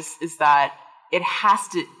fact is that I have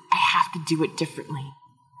to do it differently.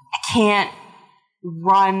 I can't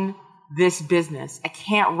run this business. I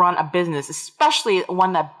can't run a business, especially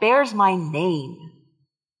one that bears my name.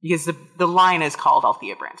 Because the line is called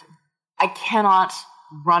Althea Branton. I cannot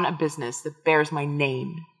run a business that bears my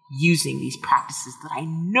name using these practices that I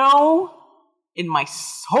know in my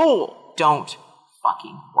soul don't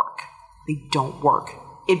fucking work. They don't work.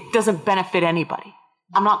 It doesn't benefit anybody.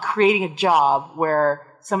 I'm not creating a job where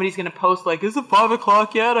somebody's going to post like, is it 5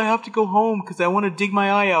 o'clock yet? I have to go home because I want to dig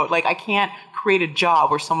my eye out. Like, I can't create a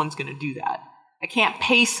job where someone's going to do that. I can't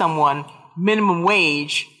pay someone minimum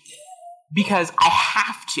wage because I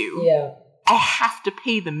have to. Yeah. I have to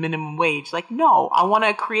pay the minimum wage. Like, no, I want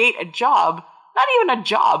to create a job, not even a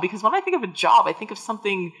job, because when I think of a job, I think of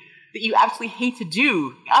something that you absolutely hate to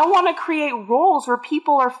do. I want to create roles where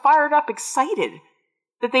people are fired up, excited,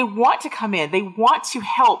 that they want to come in. They want to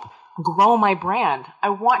help grow my brand. I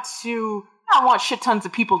want shit tons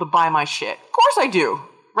of people to buy my shit. Of course I do,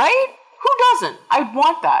 right? Who doesn't? I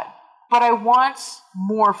want that. But I want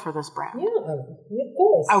more for this brand. Yeah, of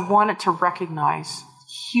course. I want it to recognize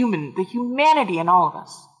the humanity in all of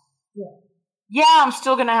us. Yeah, I'm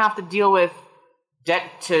still going to have to deal with debt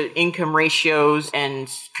to income ratios and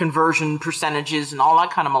conversion percentages and all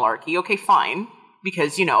that kind of malarkey. Okay, fine.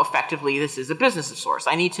 Because, effectively this is a business of sorts.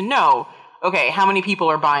 I need to know, okay, how many people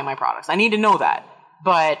are buying my products? I need to know that.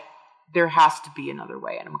 But there has to be another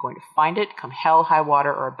way, and I'm going to find it. Come hell, high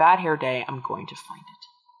water, or a bad hair day, I'm going to find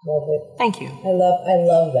it. Love it. Thank you. I love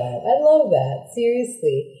that. I love that.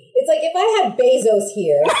 Seriously. It's like if I had Bezos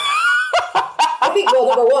here, I think, well,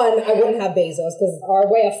 number one, I wouldn't have Bezos because our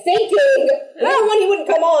way of thinking, number one, he wouldn't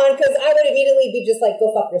come on because I would immediately be just like,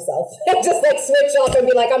 go fuck yourself. And just like switch off and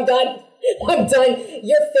be like, I'm done.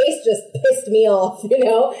 Your face just pissed me off,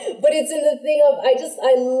 But it's in the thing of,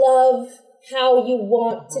 I love how you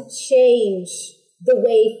want to change the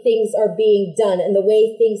way things are being done and the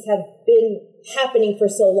way things have been happening for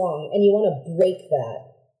so long. And you want to break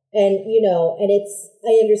that. And, and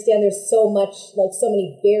I understand there's so much, like so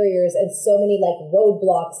many barriers and so many like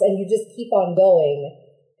roadblocks, and you just keep on going.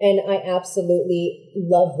 And I absolutely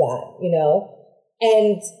love that,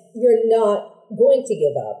 and you're not going to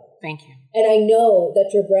give up. Thank you. And I know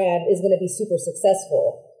that your brand is going to be super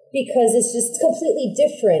successful because it's just completely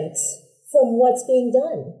different from what's being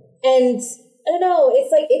done. And I don't know,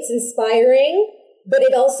 it's like, it's inspiring, but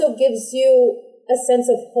it also gives you a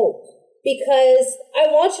sense of hope. Because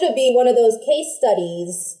I want you to be one of those case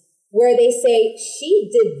studies where they say,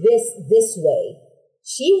 she did this way.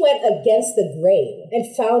 She went against the grain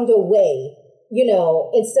and found a way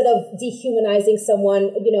instead of dehumanizing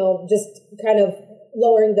someone, just kind of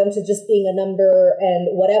lowering them to just being a number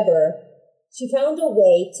and whatever, she found a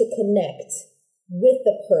way to connect with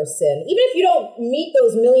the person. Even if you don't meet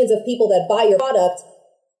those millions of people that buy your product,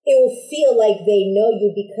 it will feel like they know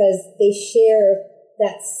you because they share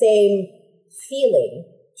that same feeling.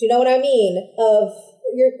 Do you know what I mean? Of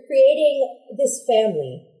you're creating this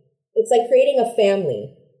family. It's like creating a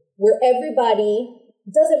family where everybody,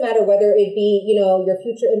 doesn't matter whether it be, your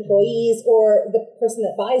future employees or the person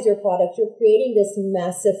that buys your product, you're creating this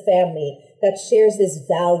massive family that shares this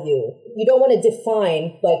value. You don't want to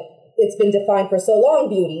define, like it's been defined for so long,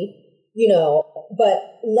 beauty, but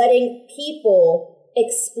letting people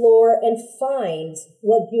explore and find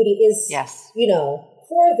what beauty is, yes,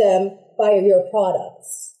 for them by your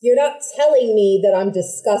products. You're not telling me that I'm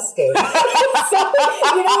disgusting. So,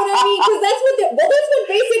 you know what I mean? Because that's what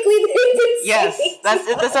basically they did. Yes,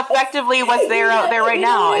 that's effectively what's there out there right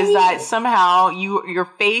now. Is that somehow your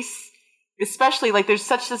face, especially like there's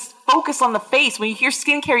such this focus on the face. When you hear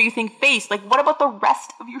skincare, you think face. Like, what about the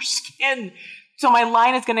rest of your skin? So my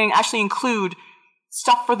line is going to actually include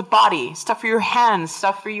stuff for the body, stuff for your hands,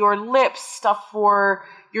 stuff for your lips, stuff for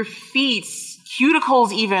your feet,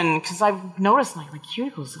 cuticles even, because I've noticed like my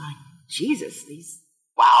cuticles, like, Jesus,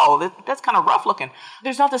 wow, that's kind of rough looking.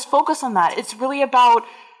 There's not this focus on that. It's really about,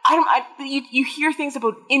 you hear things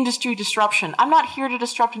about industry disruption. I'm not here to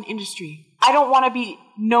disrupt an industry. I don't want to be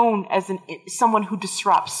known as someone who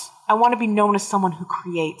disrupts. I want to be known as someone who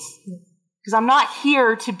creates. Because I'm not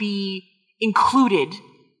here to be included.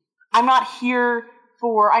 I'm not here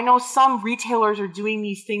I know some retailers are doing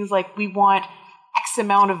these things like we want X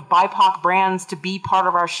amount of BIPOC brands to be part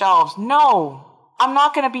of our shelves. No, I'm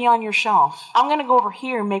not going to be on your shelf. I'm going to go over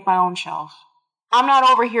here and make my own shelf. I'm not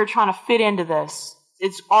over here trying to fit into this.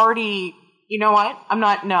 It's already, you know what? I'm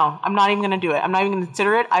not even going to do it. I'm not even going to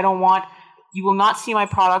consider it. You will not see my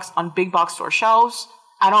products on big box store shelves.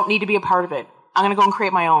 I don't need to be a part of it. I'm going to go and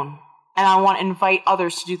create my own. And I want to invite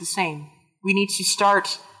others to do the same. We need to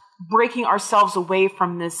start breaking ourselves away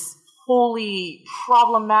from this wholly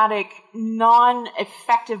problematic,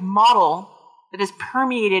 non-effective model that has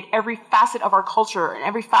permeated every facet of our culture and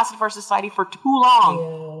every facet of our society for too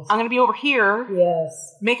long. Yes. I'm going to be over here,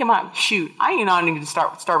 making my, I ain't not even going to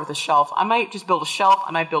start with a shelf. I might just build a shelf.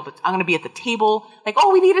 I'm going to be at the table. Like,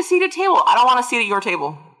 we need a seat at table. I don't want to sit at your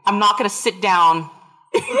table. I'm not going to sit down.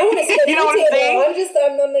 I want to sit at your table. I'm there. I'm just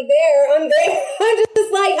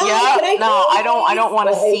like, I don't want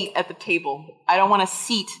a seat at the table. I don't want a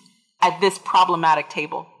seat at this problematic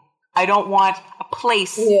table. I don't want a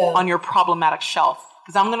place on your problematic shelf.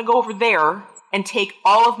 Because I'm going to go over there and take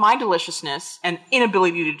all of my deliciousness and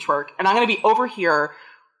inability to twerk, and I'm going to be over here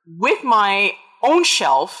with my own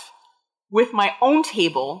shelf, with my own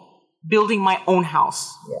table, building my own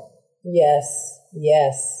house. Yeah.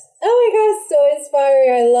 Yes. Oh my gosh, so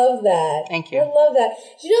inspiring. I love that. Thank you. I love that.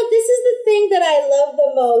 This is the thing that I love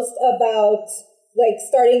the most about like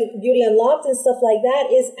starting Beauty Unlocked and stuff like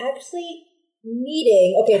that is actually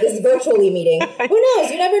meeting. Okay, this is virtually meeting. Who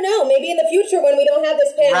knows? You never know. Maybe in the future when we don't have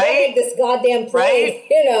this pandemic, this goddamn plague,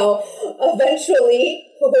 eventually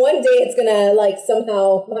one day it's gonna like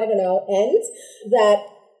somehow, end that.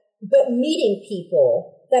 But meeting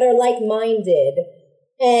people that are like-minded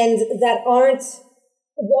and that aren't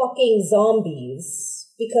walking zombies,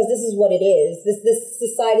 because this is what it is. This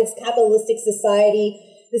society, this capitalistic society,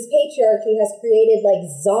 this patriarchy has created like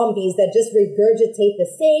zombies that just regurgitate the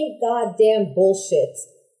same goddamn bullshit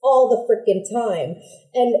all the freaking time.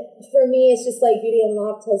 And for me, it's just like Beauty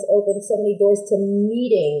Unlocked has opened so many doors to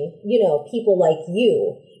meeting, people like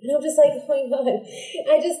you. And I'm just like, oh my God,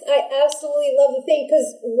 I absolutely love the thing, because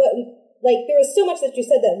there was so much that you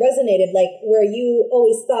said that resonated, like where you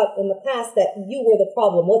always thought in the past that you were the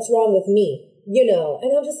problem. What's wrong with me?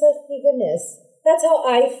 And I'm just like, my goodness, that's how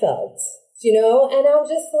I felt, and I'm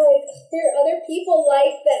just like, there are other people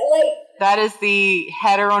like that. That is the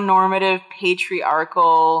heteronormative,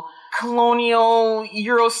 patriarchal, colonial,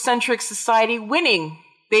 Eurocentric society winning.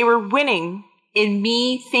 They were winning in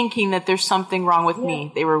me thinking that there's something wrong with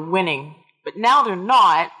me. They were winning. But now they're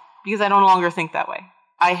not, because I no longer think that way.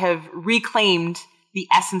 I have reclaimed the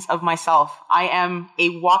essence of myself. I am a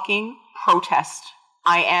walking protest.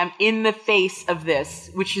 I am in the face of this,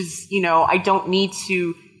 which is, I don't need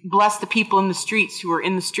to bless the people in the streets who are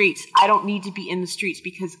in the streets. I don't need to be in the streets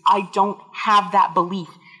because I don't have that belief.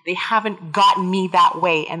 They haven't gotten me that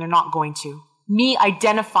way, and they're not going to. Me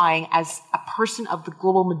identifying as a person of the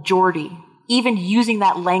global majority, even using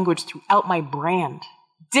that language throughout my brand,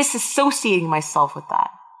 disassociating myself with that.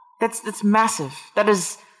 That's massive. That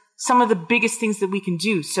is some of the biggest things that we can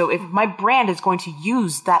do. So if my brand is going to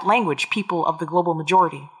use that language, people of the global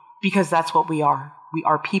majority, because that's what we are. We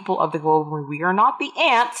are people of the global. We are not the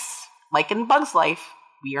ants, like in Bug's Life.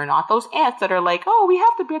 We are not those ants that are like, oh, we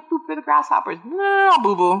have to poop for the grasshoppers. No,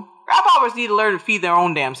 boo-boo. Grasshoppers need to learn to feed their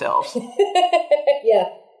own damn selves. Yeah.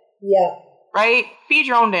 Right? Feed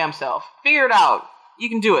your own damn self. Figure it out. You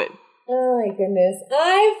can do it. Oh my goodness.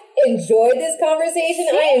 I've enjoyed this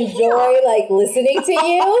conversation. I enjoy listening to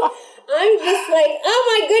you. I'm just like, oh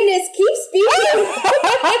my goodness, keep speaking.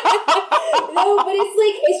 No, but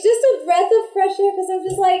it's just a breath of fresh air because I'm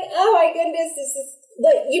just like, oh my goodness, this is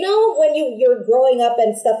like, when you're growing up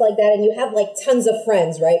and stuff like that and you have tons of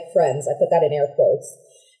friends, right? Friends. I put that in air quotes.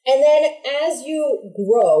 And then as you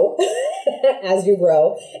grow,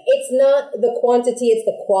 it's not the quantity, it's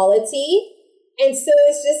the quality. And so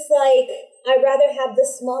it's just like, I'd rather have the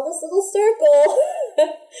smallest little circle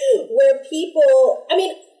where people,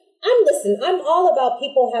 I'm all about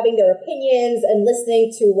people having their opinions and listening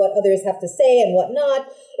to what others have to say and whatnot.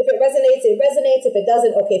 If it resonates, it resonates. If it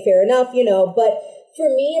doesn't, okay, fair enough, But for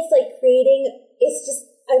me, it's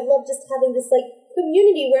I love just having this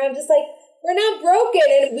community where I'm just like, we're not broken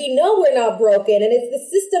and we know we're not broken and it's the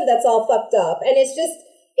system that's all fucked up. And it's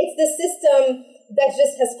the system that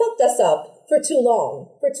just has fucked us up for too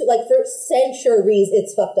long. For centuries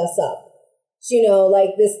it's fucked us up.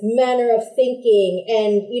 This manner of thinking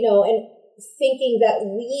and thinking that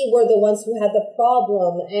we were the ones who had the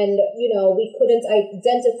problem and, we couldn't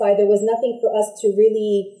identify. There was nothing for us to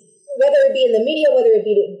really, whether it be in the media, whether it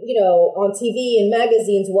be, on TV and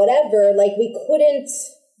magazines, whatever, we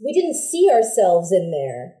didn't see ourselves in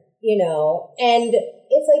there, and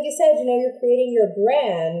it's like you said, you're creating your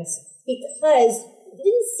brand because you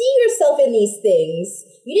didn't see yourself in these things.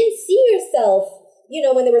 You didn't see yourself,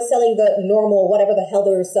 when they were selling the normal, whatever the hell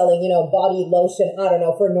they were selling, body lotion, I don't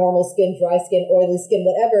know, for normal skin, dry skin, oily skin,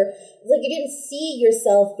 whatever. You didn't see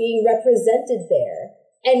yourself being represented there.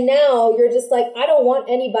 And now you're just like, I don't want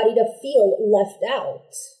anybody to feel left out.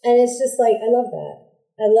 And it's just like, I love that.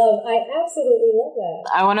 I absolutely love that.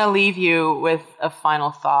 I want to leave you with a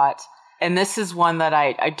final thought. And this is one that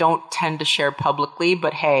I don't tend to share publicly,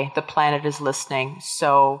 but hey, the planet is listening.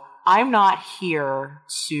 So I'm not here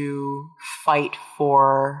to fight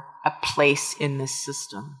for a place in this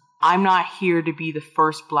system. I'm not here to be the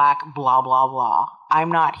first black blah, blah, blah. I'm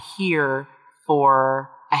not here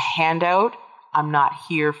for a handout. I'm not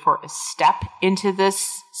here for a step into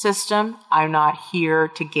this system. I'm not here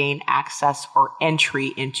to gain access or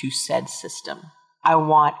entry into said system. I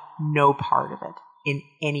want no part of it in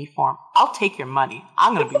any form. I'll take your money.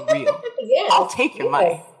 I'm going to be real. Yes, I'll take your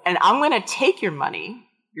money. And I'm going to take your money,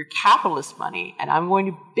 your capitalist money, and I'm going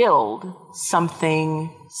to build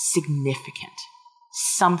something significant,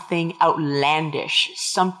 something outlandish,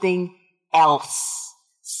 something else,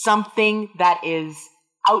 something that is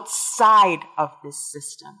outside of this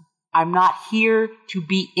system. I'm not here to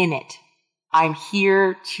be in it. I'm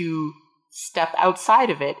here to step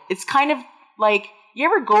outside of it. It's kind of like, you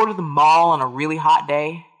ever go to the mall on a really hot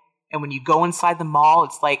day? And when you go inside the mall,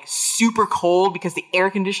 it's super cold because the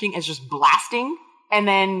air conditioning is just blasting. And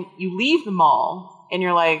then you leave the mall and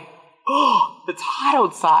you're like, oh, it's hot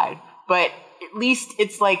outside. But at least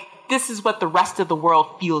it's this is what the rest of the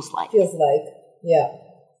world feels like. Yeah.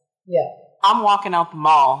 I'm walking out the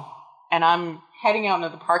mall and I'm heading out into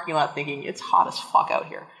the parking lot thinking it's hot as fuck out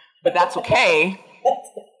here. But that's okay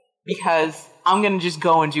because I'm going to just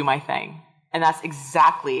go and do my thing. And that's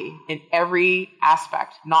exactly in every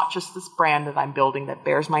aspect, not just this brand that I'm building that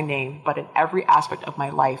bears my name, but in every aspect of my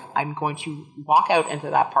life, I'm going to walk out into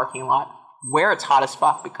that parking lot where it's hot as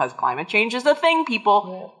fuck because climate change is a thing,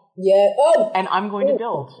 people. Yeah. Oh. And I'm going to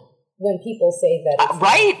build. When people say that.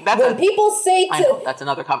 Right? People say I know, that's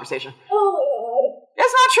another conversation. Oh my God.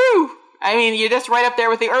 That's not true. I mean, you're just right up there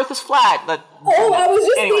with the earth is flat. But, I was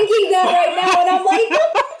just thinking that right now, and I'm like,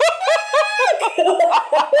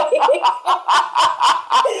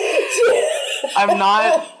 I'm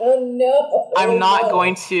not. Oh no. I'm not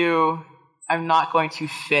going to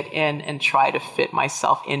fit in and try to fit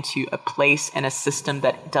myself into a place and a system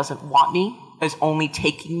that doesn't want me, is only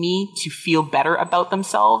taking me to feel better about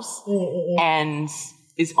themselves, and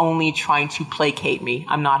is only trying to placate me.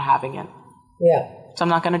 I'm not having it. Yeah. So I'm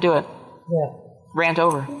not going to do it. Yeah. Rant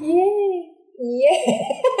over. Yay. Yeah.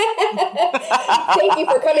 Thank you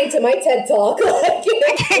for coming to my TED Talk.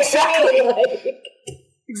 Exactly.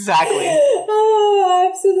 Exactly. Oh, I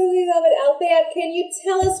absolutely love it. Althea, can you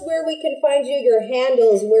tell us where we can find you, your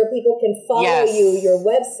handles, where people can follow you, your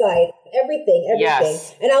website, everything?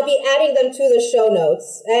 Yes. And I'll be adding them to the show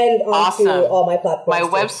notes and onto all my platforms. My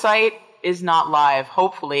website is not live.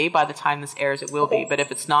 Hopefully, by the time this airs, it will be. But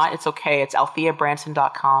if it's not, it's okay. It's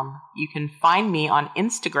altheabranton.com. You can find me on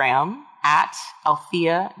Instagram at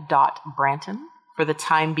althea.branton for the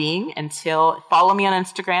time being. Until follow me on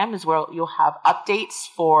Instagram is where you'll have updates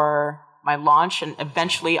for my launch, and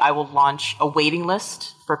eventually I will launch a waiting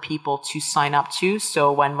list for people to sign up to.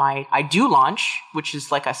 So when I do launch, which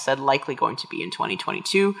is, like I said, likely going to be in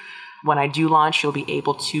 2022, when I do launch, you'll be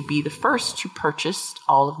able to be the first to purchase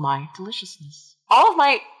all of my deliciousness.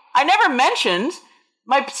 I never mentioned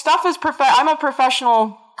my stuff is I'm a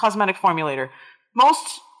professional cosmetic formulator.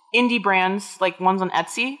 Most indie brands, like ones on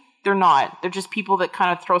Etsy, they're not. They're just people that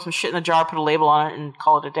kind of throw some shit in a jar, put a label on it, and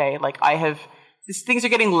call it a day. Like these things are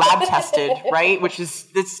getting lab tested, right? This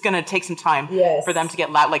is going to take some time for them to get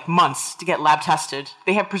months to get lab tested.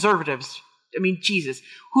 They have preservatives. I mean, Jesus,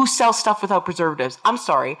 who sells stuff without preservatives? I'm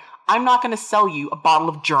sorry. I'm not going to sell you a bottle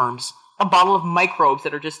of germs, a bottle of microbes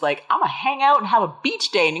that are just like, I'm going to hang out and have a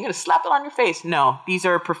beach day and you're going to slap it on your face. No, these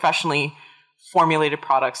are professionally formulated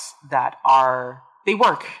products that they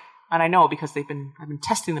work. And I know because I've been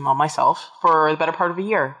testing them on myself for the better part of a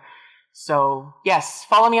year. So yes,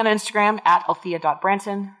 follow me on Instagram at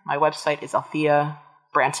althea.branton. My website is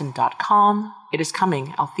altheabranton.com. It is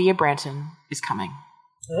coming. Althea Branton is coming.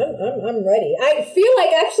 I'm ready. I feel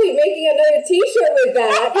like actually making another T-shirt with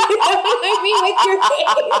that. You know what I mean? With your name.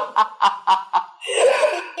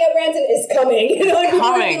 Yeah, Branton is coming. You know, and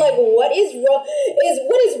people will be like, what is wrong?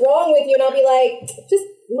 What is wrong with you? And I'll be like, just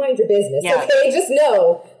mind your business, okay? Just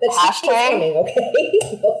know that she's coming, okay?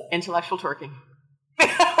 Intellectual twerking.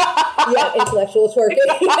 Yeah, intellectual twerking.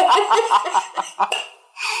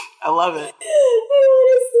 I love it.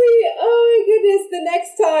 Honestly, oh my goodness, the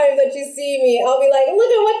next time that you see me, I'll be like,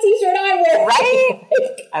 look at what T-shirt I'm wearing. Right?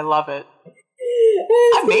 I love it.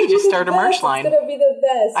 I may just start a merch line. It's going to be the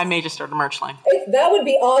best. I may just start a merch line. That would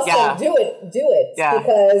be awesome. Yeah. Do it. Yeah.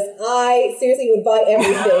 Because I seriously would buy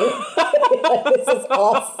everything. This is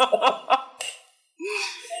awesome.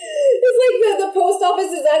 It's like the post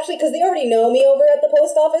office is actually, because they already know me over at the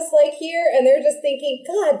post office, like here, and they're just thinking,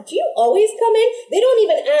 God, do you always come in? They don't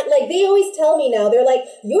even act, like, they always tell me now, they're like,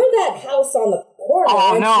 you're that house on the corner,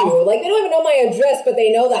 aren't you? Like, they don't even know my address, but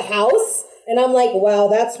they know the house. And I'm like, wow,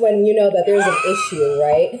 that's when you know that there's an issue,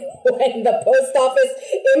 right? When the post office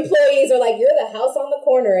employees are like, you're the house on the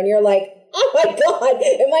corner, and you're like, oh my God,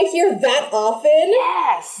 am I here that often?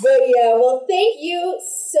 Yes. But yeah, well, thank you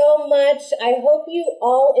so much. I hope you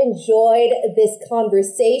all enjoyed this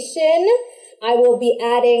conversation. I will be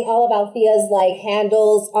adding all of Althea's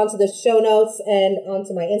handles onto the show notes and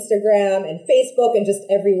onto my Instagram and Facebook and just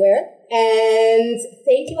everywhere. And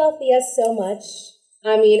thank you, Althea, so much.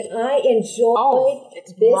 I mean, I enjoyed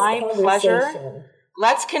it's this my conversation. Pleasure.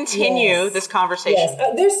 Let's continue this conversation. Yes.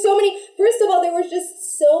 There's so many. First of all, there was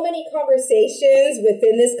just so many conversations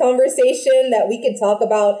within this conversation that we could talk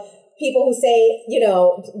about. People who say,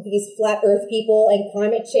 these flat earth people and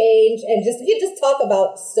climate change, and we could just talk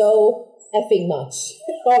about so effing much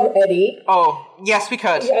already. Oh, yes, we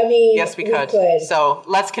could. I mean, yes, we could. So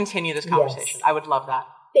let's continue this conversation. Yes. I would love that.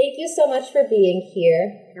 Thank you so much for being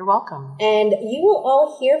here. You're welcome. And you will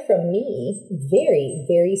all hear from me very,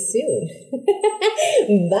 very soon.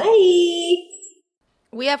 Bye.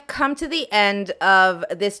 We have come to the end of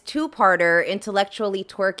this two-parter, Intellectually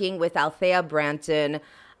Twerking with Althea Branton.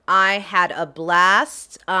 I had a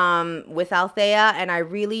blast with Althea, and I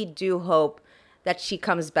really do hope that she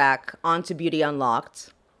comes back onto Beauty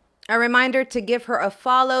Unlocked. A reminder to give her a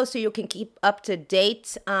follow so you can keep up to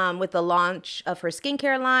date with the launch of her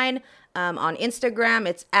skincare line. On Instagram,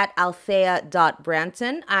 it's at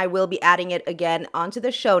althea.branton. I will be adding it again onto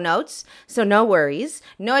the show notes, so no worries.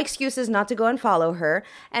 No excuses not to go and follow her.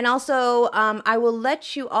 And also, I will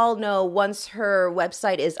let you all know once her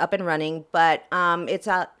website is up and running, but it's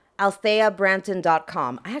at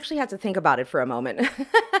altheabranton.com. I actually had to think about it for a moment.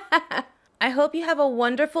 I hope you have a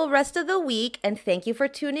wonderful rest of the week, and thank you for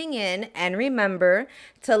tuning in. And remember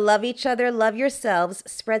to love each other, love yourselves,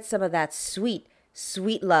 spread some of that sweet,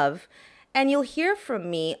 sweet love. And you'll hear from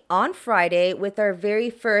me on Friday with our very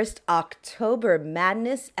first October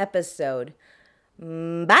Madness episode.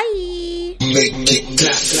 Bye! Make it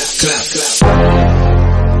clap,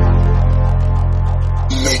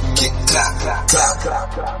 clap, clap.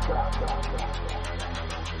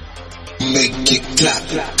 Make it clap,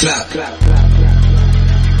 clap, clap.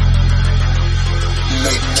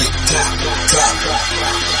 Make it clap, clap, clap. Make it clap, clap.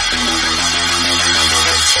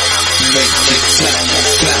 Make it clap.